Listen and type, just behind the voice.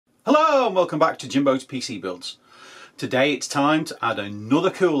Hello and welcome back to Jimbo's PC Builds. Today it's time to add another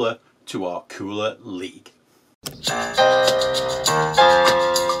cooler to our cooler league.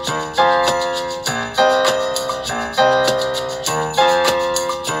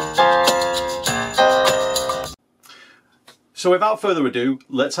 So without further ado,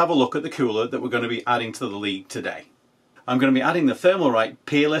 let's have a look at the cooler that we're going to be adding to the league today. I'm going to be adding the Thermalright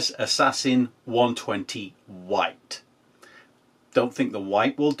Peerless Assassin 120 White. Don't think the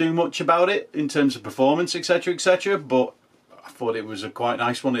white will do much about it in terms of performance, etc, but I thought it was a quite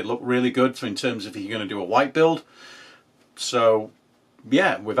nice one. It looked really good in terms of if you're going to do a white build. So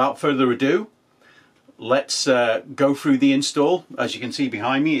yeah, without further ado, let's go through the install. As you can see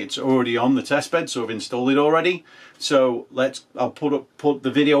behind me, it's already on the test bed, so I've installed it already. So I'll put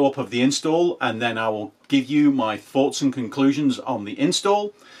the video up of the install, and then I will give you my thoughts and conclusions on the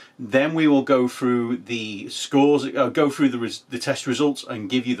install. Then we will go through the scores, go through the test results and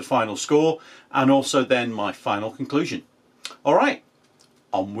give you the final score, and also then my final conclusion. All right,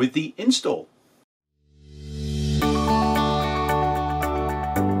 on with the install.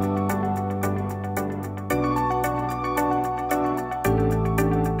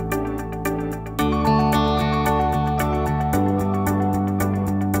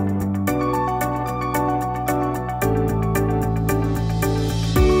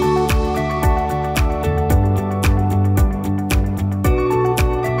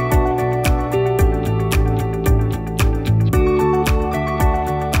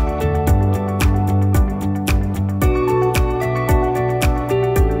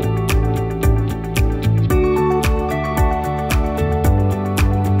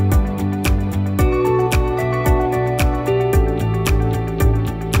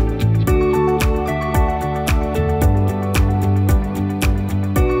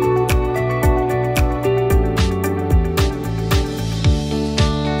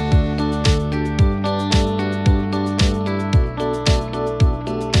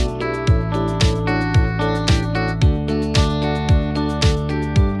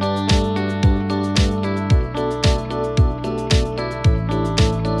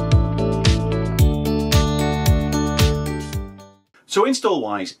 So install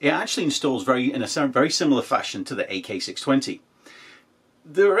wise, it actually installs in a very similar fashion to the AK620.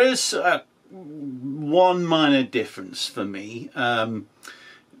 There is one minor difference for me. The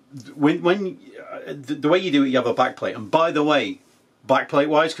way you do it, you have a backplate, and by the way, backplate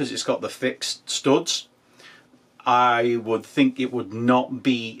wise, because it's got the fixed studs, I would think it would not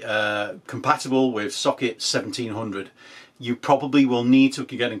be compatible with socket 1700. You probably will need to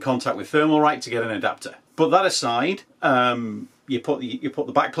get in contact with Thermalright to get an adapter. But that aside, you put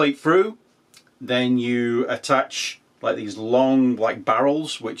the backplate through, then you attach like these long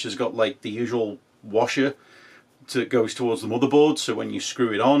barrels, which has got like the usual washer that goes towards the motherboard, so when you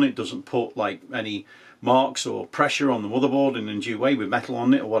screw it on, it doesn't put like any marks or pressure on the motherboard in an undue way with metal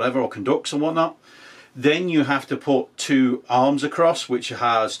on it or whatever, or conducts and whatnot. Then you have to put two arms across, which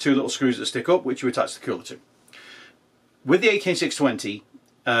has two little screws that stick up, which you attach the cooler to. With the AK620,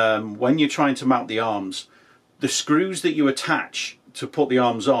 when you're trying to mount the arms, the screws that you attach to put the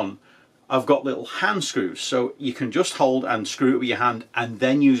arms on, I've got little hand screws, so you can just hold and screw it with your hand and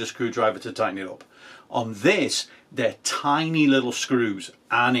then use a screwdriver to tighten it up. On this, they're tiny little screws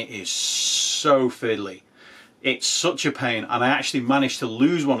and it is so fiddly. It's such a pain, and I actually managed to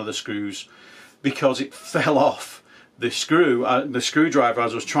lose one of the screws because it fell off the screwdriver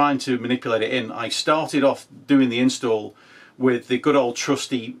as I was trying to manipulate it in. I started off doing the install with the good old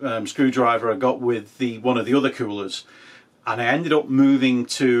trusty screwdriver I got with one of the other coolers, and I ended up moving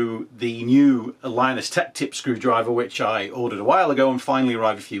to the new Linus Tech Tip screwdriver, which I ordered a while ago and finally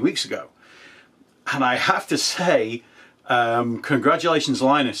arrived a few weeks ago. And I have to say, congratulations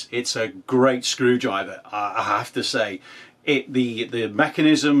Linus, it's a great screwdriver. I have to say, the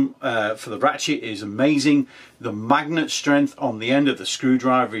mechanism for the ratchet is amazing. The magnet strength on the end of the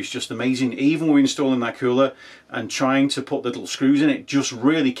screwdriver is just amazing. Even when installing that cooler and trying to put the little screws in, it just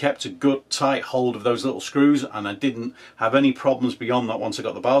really kept a good tight hold of those little screws, and I didn't have any problems beyond that once I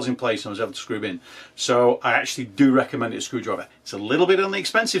got the bars in place and I was able to screw in. So I actually do recommend it a screwdriver. It's a little bit on the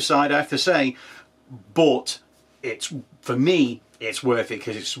expensive side, I have to say, but for me it's worth it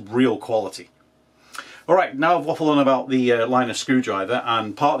because it's real quality. Alright, now I've waffled on about the Linus screwdriver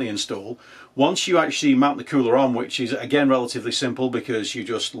and part of the install. Once you actually mount the cooler on, which is again relatively simple because you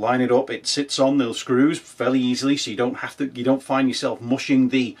just line it up, it sits on the screws fairly easily, so you don't find yourself mushing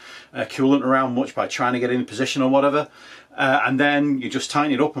the coolant around much by trying to get in position or whatever. And then you just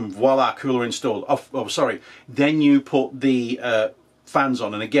tighten it up and voila, cooler installed. Oh, sorry. Then you put the fans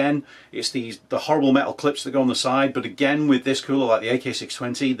on, and again it's the horrible metal clips that go on the side, but again with this cooler like the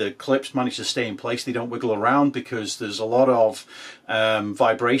AK620, the clips manage to stay in place, they don't wiggle around because there's a lot of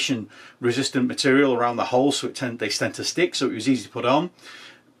vibration resistant material around the hole, so they tend to stick, so it was easy to put on.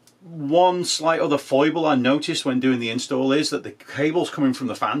 One slight other foible I noticed when doing the install is that the cables coming from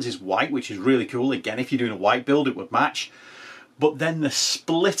the fans is white, which is really cool. Again, if you're doing a white build it would match, but then the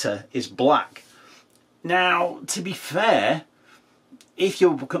splitter is black. Now, to be fair, if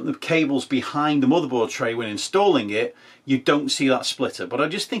you put the cables behind the motherboard tray when installing it, you don't see that splitter. But I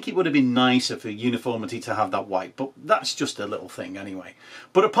just think it would have been nicer for uniformity to have that white. But that's just a little thing anyway.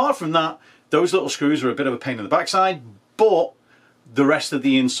 But apart from that, those little screws are a bit of a pain in the backside, but the rest of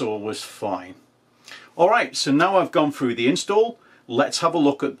the install was fine. Alright, so now I've gone through the install. Let's have a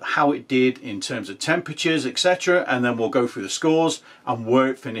look at how it did in terms of temperatures, etc., and then we'll go through the scores and where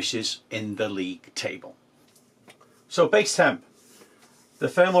it finishes in the league table. So base temp. The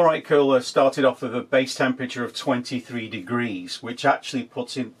Thermalright cooler started off with a base temperature of 23 degrees, which actually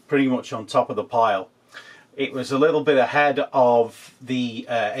puts it pretty much on top of the pile. It was a little bit ahead of the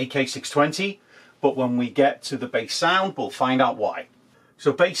AK620, but when we get to the base sound, we'll find out why.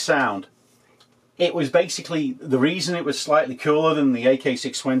 So base sound. It was basically, the reason it was slightly cooler than the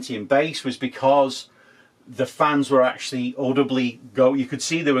AK620 in base was because the fans were actually audibly you could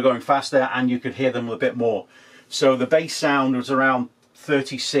see they were going faster and you could hear them a bit more. So the base sound was around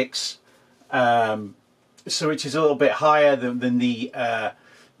 36, so which is a little bit higher than the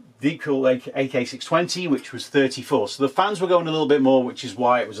DeepCool AK620, which was 34. So the fans were going a little bit more, which is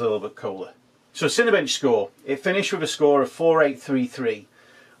why it was a little bit cooler. So Cinebench score, it finished with a score of 4833.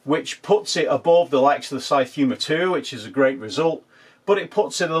 Which puts it above the likes of the Scythe Fuma 2, which is a great result, but it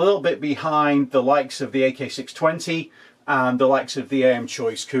puts it a little bit behind the likes of the AK620 and the likes of the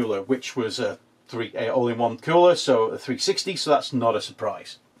AMChoice cooler, which was a all-in-one cooler, so a 360, so that's not a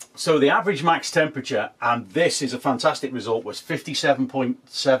surprise. So the average max temperature, and this is a fantastic result, was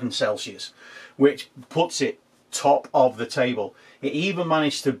 57.7 Celsius, which puts it top of the table. It even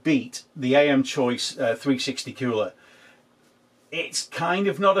managed to beat the AMChoice 360 cooler. It's kind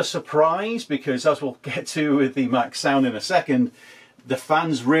of not a surprise because, as we'll get to with the max sound in a second, the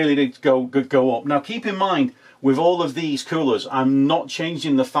fans really did go up. Now keep in mind, with all of these coolers, I'm not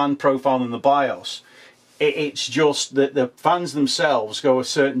changing the fan profile in the BIOS. It's just that the fans themselves go a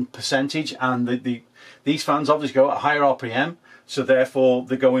certain percentage, and these fans obviously go at a higher RPM, so therefore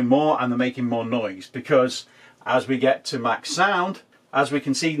they're going more and they're making more noise. Because as we get to max sound, as we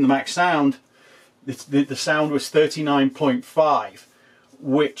can see in the max sound, the sound was 39.5,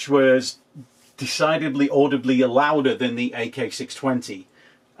 which was decidedly audibly louder than the AK620,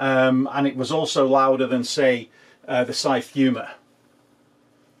 and it was also louder than, say, the Scythe Fuma.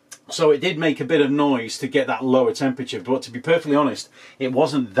 So it did make a bit of noise to get that lower temperature, but to be perfectly honest, it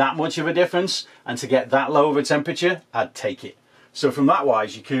wasn't that much of a difference, and to get that low of a temperature, I'd take it. So from that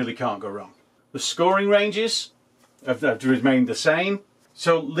wise, you clearly can't go wrong. The scoring ranges have remained the same.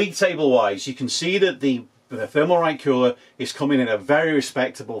 So league table wise, you can see that the Thermalright cooler is coming in a very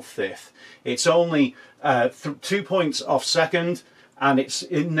respectable 5th. It's only 2 points off second, and it's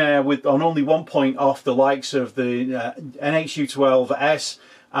in there with on only 1 point off the likes of the NH-U12S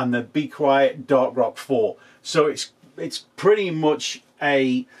and the Be Quiet Dark Rock 4. So it's pretty much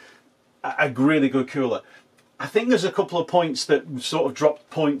a really good cooler. I think there's a couple of points that sort of dropped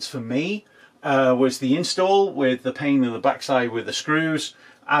points for me. Was the install with the pain in the backside with the screws,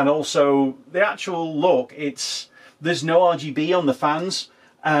 and also the actual look. There's no RGB on the fans,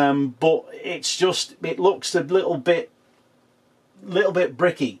 but it looks a little bit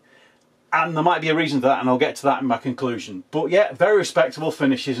bricky, and there might be a reason for that, and I'll get to that in my conclusion. But yeah, very respectable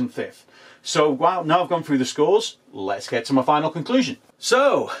finishes in 5th. So wow, now I've gone through the scores, let's get to my final conclusion.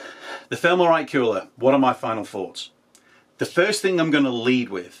 So the Thermalright cooler, what are my final thoughts? The first thing I'm going to lead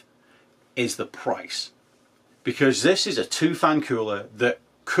with is the price, because this is a 2-fan cooler that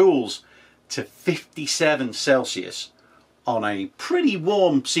cools to 57 Celsius on a pretty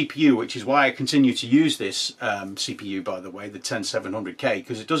warm CPU, which is why I continue to use this CPU, by the way, the 10700K,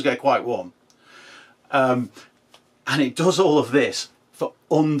 because it does get quite warm, and it does all of this for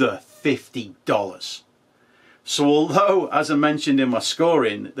under $50. So although, as I mentioned in my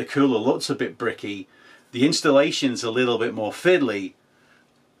scoring, the cooler looks a bit bricky, the installation's a little bit more fiddly,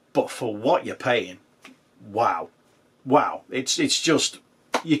 but for what you're paying, wow, it's just,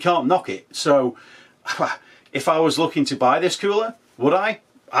 you can't knock it. So if I was looking to buy this cooler, would I?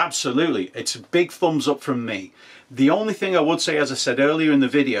 Absolutely. It's a big thumbs up from me. The only thing I would say, as I said earlier in the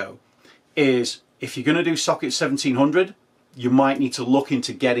video, is if you're going to do socket 1700, you might need to look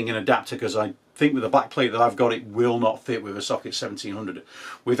into getting an adapter, because I think with the backplate that I've got, it will not fit with a socket 1700.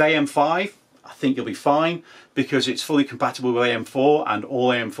 With AM5, I think you'll be fine, because it's fully compatible with AM4, and all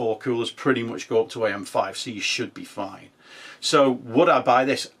AM4 coolers pretty much go up to AM5, so you should be fine. So would I buy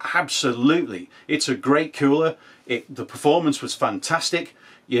this? Absolutely. It's a great cooler. The performance was fantastic.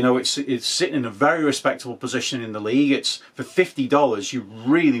 You know, it's sitting in a very respectable position in the league. It's for $50, you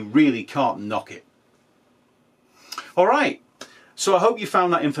really can't knock it. All right, so I hope you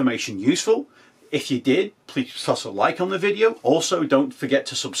found that information useful. If you did, please toss a like on the video. Also, don't forget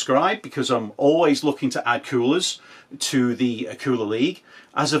to subscribe, because I'm always looking to add coolers to the Cooler League.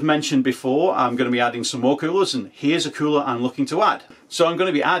 As I've mentioned before, I'm going to be adding some more coolers, and here's a cooler I'm looking to add. So I'm going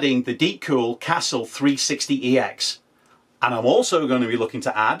to be adding the DeepCool Castle 360EX. And I'm also going to be looking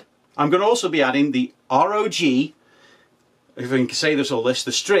to add, I'm going to also be adding the ROG, if I can say this all this,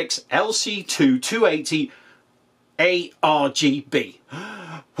 the Strix LC2 280 ARGB,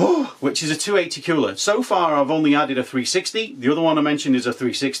 which is a 280 cooler. So far I've only added a 360, the other one I mentioned is a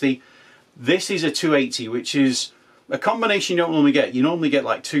 360. This is a 280, which is a combination you don't normally get. You normally get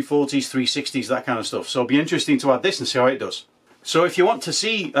like 240s, 360s, that kind of stuff. So it'll be interesting to add this and see how it does. So if you want to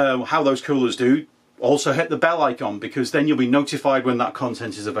see how those coolers do, also hit the bell icon, because then you'll be notified when that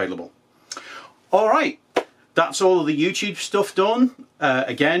content is available. Alright, that's all of the YouTube stuff done.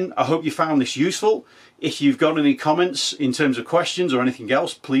 Again, I hope you found this useful. If you've got any comments in terms of questions or anything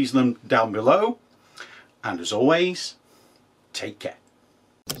else, please leave them down below. And as always, take care.